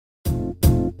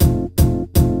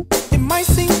might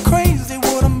seem crazy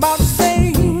what I'm about to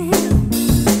say.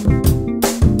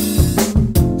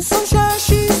 Sunshine,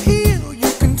 she's here,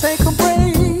 you can take a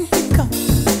break.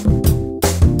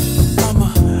 I'm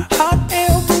a hot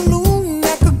air balloon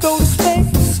that could go to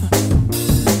space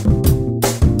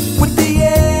with the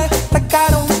air, like I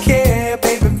don't care,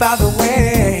 baby, by the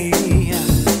way.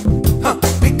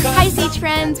 Hi Seach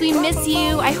friends, we miss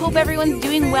you. I hope everyone's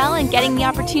doing well and getting the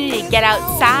opportunity to get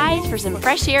outside for some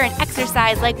fresh air and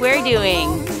exercise like we're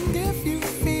doing.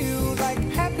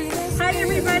 Hi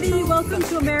everybody, welcome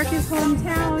to America's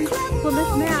hometown. Well, Miss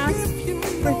Mass,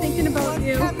 we're thinking about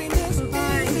you.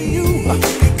 Bye.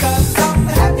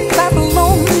 Clap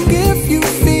along if you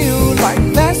feel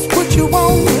like that's what you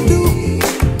want to do.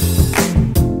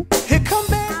 Here come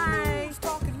back.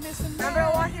 Remember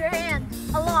to wash your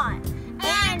hands a lot.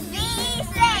 And be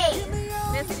safe.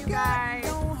 Miss you guys.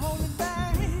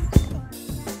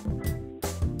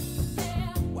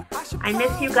 I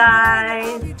miss you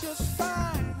guys.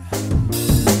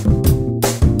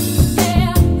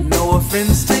 No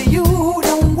offense to you,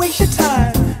 don't waste your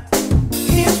time.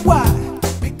 Here's why.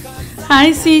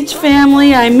 Hi Seach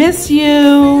family, I miss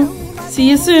you. See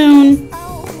you soon.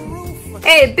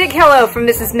 Hey, big hello from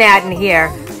Mrs. Madden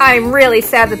here. I'm really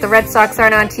sad that the Red Sox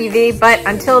aren't on TV, but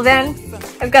until then,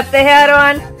 I've got the hat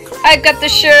on, I've got the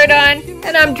shirt on,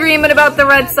 and I'm dreaming about the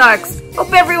Red Sox.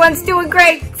 Hope everyone's doing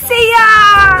great. See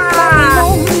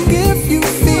ya! If you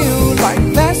feel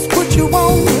like that's what you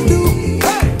want to do.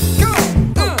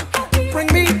 Bring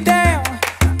me down,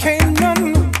 can't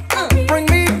none bring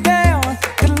me down.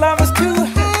 Your love is too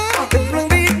high. Bring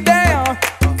me down,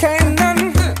 can't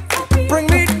none bring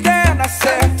me down. I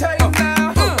said,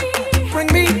 bring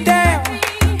me down,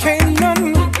 can't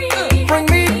none bring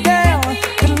me down.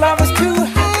 Your love is too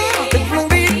high. Bring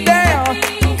me down,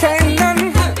 can't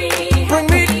none bring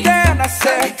me down. I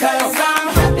said,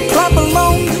 clap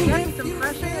along. Getting some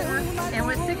fresh air, and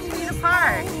we're 6 feet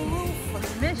apart.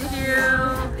 Miss you.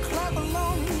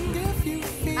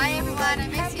 Hi everyone, I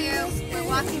miss you. We're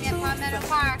walking in Palmetto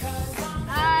Park.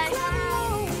 Bye.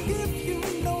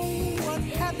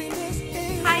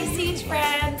 Hi Seach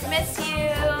friends, miss you.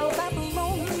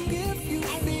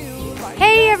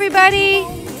 Hey everybody,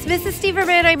 it's Mrs.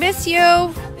 Steverman, I miss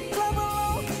you.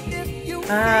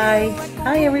 Hi.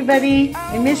 Hi everybody,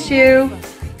 I miss you.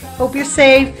 Hope you're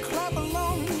safe.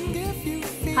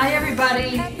 Hi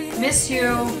everybody, miss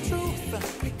you.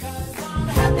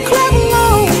 Clap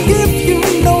along if you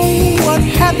know what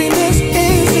happiness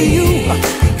is to you.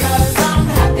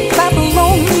 Clap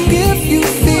along if you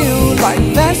feel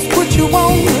like that's what you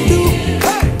want to do.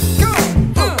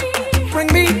 Bring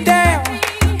me down,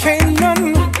 can't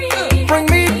none bring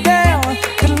me down.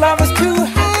 Your love is too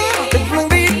high. Bring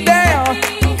me down,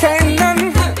 can't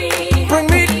none bring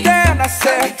me down. I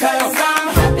said,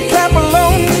 clap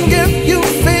along if you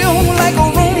feel like a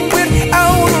room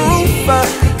without a roof.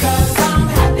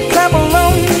 Clap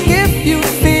along if you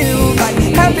feel like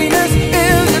happiness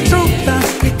is the truth.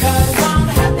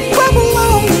 Clap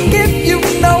along if you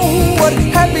know what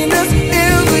happiness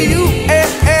is to you.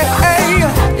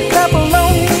 Clap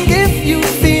along if you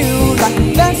feel like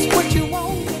that's what you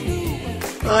want to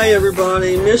do. Hi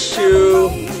everybody, miss you.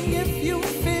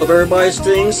 Hope everybody's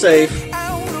staying safe.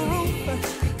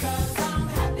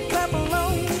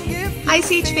 Hi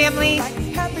Seach family.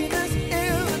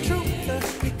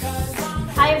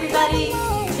 Hi everybody,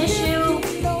 miss you.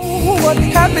 What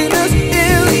happiness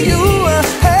is to you.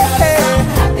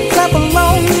 Clap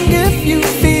along if you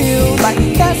feel like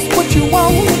that's what you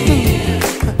want to do.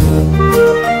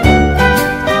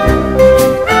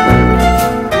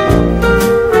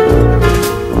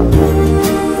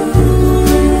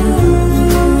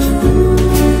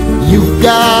 You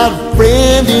got a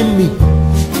friend in me.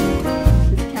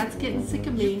 This cat's getting sick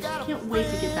of me. Can't wait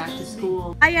to get back to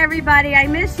school. Hi everybody, I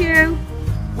miss you.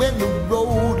 When the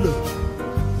road looks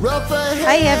rough ahead.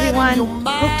 Hi everyone,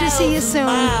 hope to see you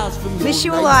soon. Miss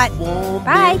you a lot.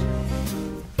 Bye.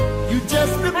 You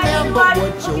just remember what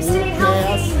your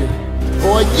past said.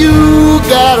 Or you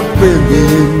got a friend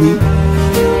in me.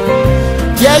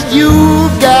 Yeah, you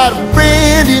got a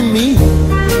friend in me.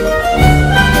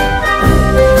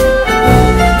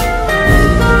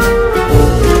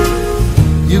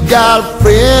 You got a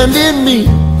friend in me.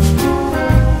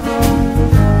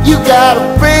 You got a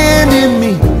friend in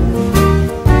me.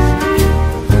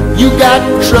 You got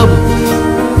trouble,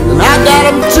 and I got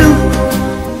them too.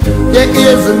 There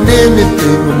isn't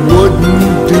anything I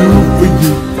wouldn't do for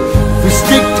you. We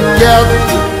stick together,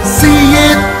 see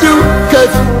it through,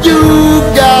 'cause you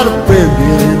got a friend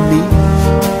in me.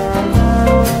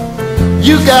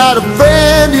 You got a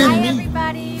friend in Hi me.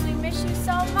 everybody, we miss miss you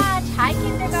so much. Hi,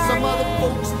 kindergarten. Some other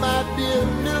folks might be a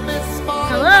little bit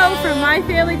smarter. Hello from my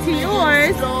family to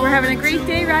yours. We're having a great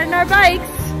day riding our bikes.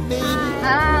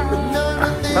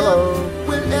 Hello.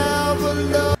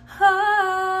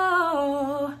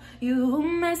 Oh, you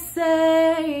may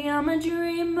say I'm a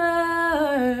dreamer,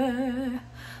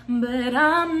 but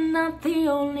I'm not the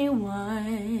only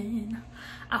one.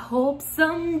 I hope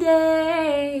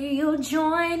someday you'll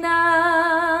join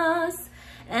us,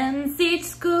 and Seach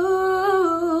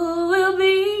School will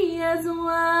be as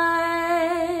one.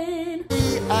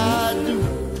 I do.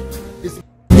 It's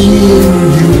me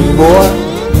and you, boy.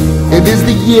 And as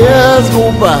the years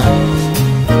go by,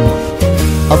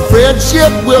 a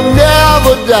friendship will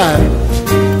never die.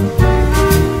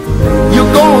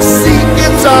 You're gonna see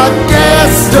it's our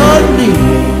destiny.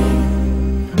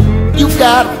 You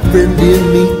got a friend in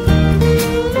me.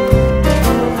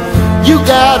 You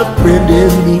got a friend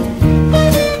in me.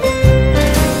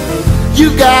 You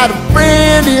got a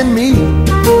friend in me.